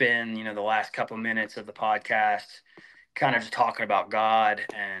like to spend, the last couple of minutes of the podcast kind of just talking about God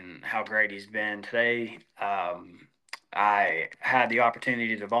and how great He's been. Today, I had the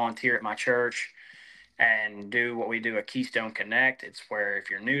opportunity to volunteer at my church and do what we do at Keystone Connect. It's where if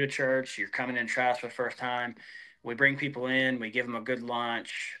you're new to church, you're coming in trash for the first time, we bring people in, we give them a good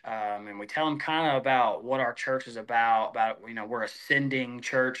lunch, and we tell them kind of about what our church is about. We're a sending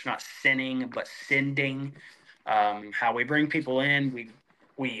church, not sinning, but sending. How we bring people in,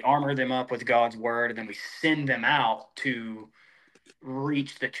 we armor them up with God's word, and then we send them out to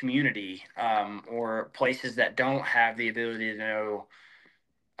reach the community or places that don't have the ability to know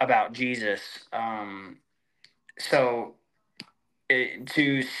about Jesus. So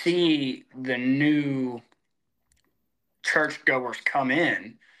to see the new churchgoers come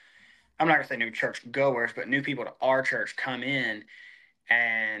in, I'm not going to say new churchgoers, but new people to our church come in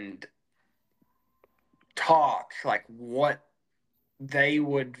and talk like what they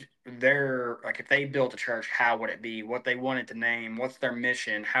would, like if they built a church, how would it be, what they wanted to name, what's their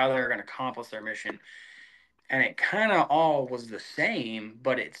mission, how they're going to accomplish their mission. And it kind of all was the same,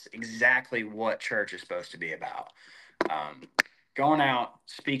 but it's exactly what church is supposed to be about. Um, Going out,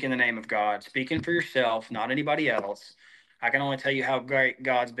 speaking the name of God, speaking for yourself, not anybody else. I can only tell you how great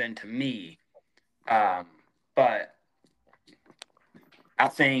God's been to me. But I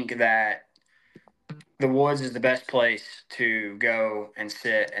think that the woods is the best place to go and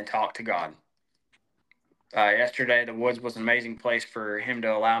sit and talk to God. Yesterday, the woods was an amazing place for him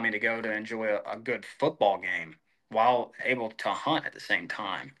to allow me to go to enjoy a good football game while able to hunt at the same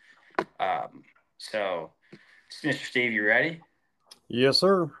time. So, Mr. Steve, you ready? Yes,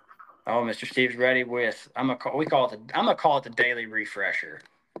 sir. Oh, Mr. Steve's ready with. We call it the. I'm gonna call it the daily refresher,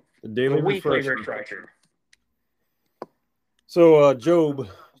 The the daily weekly refresher. refresher. So, Job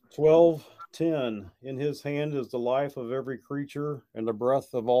 12, 10. In his hand is the life of every creature and the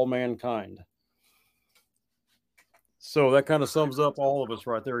breath of all mankind. So that kind of sums up all of us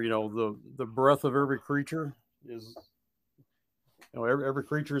right there. The breath of every creature is, every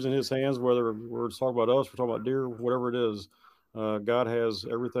creature is in his hands, whether we're talking about us, we're talking about deer, whatever it is. God has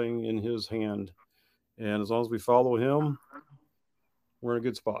everything in his hand. And as long as we follow him, we're in a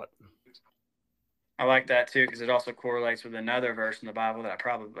good spot. I like that too, because it also correlates with another verse in the Bible that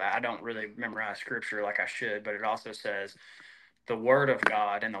I don't really memorize scripture like I should, but it also says the word of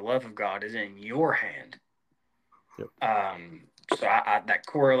God and the love of God is in your hand. Yep. So I that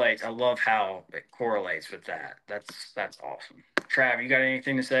correlates. I love how it correlates with that. That's awesome. Trav, you got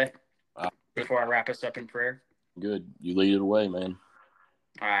anything to say before I wrap us up in prayer? Good. You lead it away, man.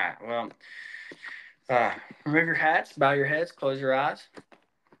 All right. Well, remove your hats, bow your heads, close your eyes.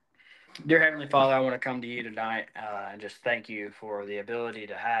 Dear Heavenly Father, I want to come to you tonight and just thank you for the ability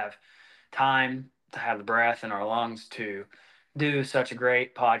to have time, to have the breath in our lungs, to do such a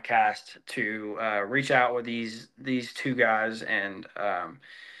great podcast, to reach out with these two guys and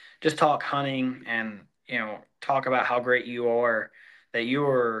just talk hunting and talk about how great you are, that you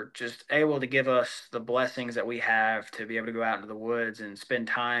are just able to give us the blessings that we have to be able to go out into the woods and spend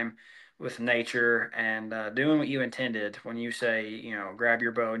time with nature and doing what you intended when you say, grab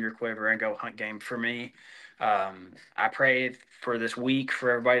your bow and your quiver and go hunt game. For me, I pray for this week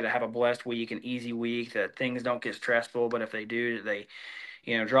for everybody to have a blessed week, an easy week, that things don't get stressful, but if they do, they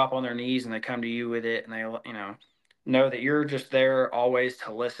drop on their knees and they come to you with it, and they know that you're just there always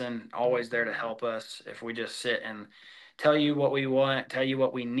to listen, always there to help us. If we just sit and tell you what we want, tell you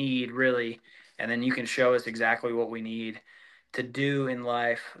what we need, really, and then you can show us exactly what we need to do in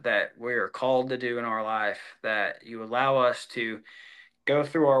life, that we're called to do in our life, that you allow us to go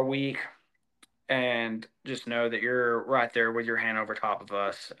through our week and just know that you're right there with your hand over top of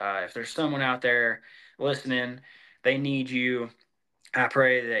us. If there's someone out there listening, they need you. I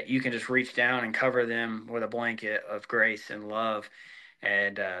pray that you can just reach down and cover them with a blanket of grace and love,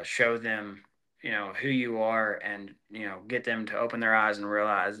 and show them, who you are, and get them to open their eyes and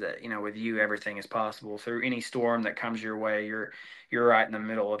realize that with you everything is possible. Through any storm that comes your way, you're right in the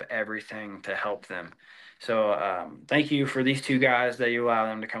middle of everything to help them. So thank you for these two guys that you allow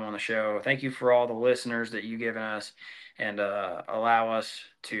them to come on the show. Thank you for all the listeners that you've given us and allow us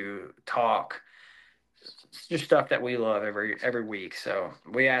to talk just stuff that we love every week. So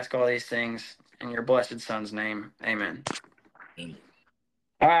we ask all these things in your blessed Son's name. Amen. Amen.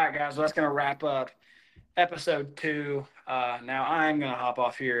 All right, guys, well, that's going to wrap up episode 2. Now I'm going to hop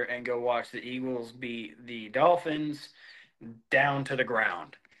off here and go watch the Eagles beat the Dolphins down to the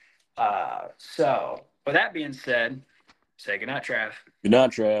ground. So with that being said, say goodnight, Trav. Good night,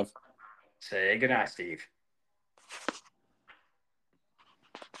 Trav. Say goodnight, Steve.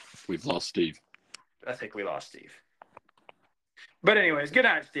 We've lost Steve. I think we lost Steve. But anyways, good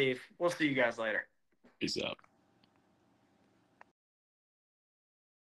night, Steve. We'll see you guys later. Peace out.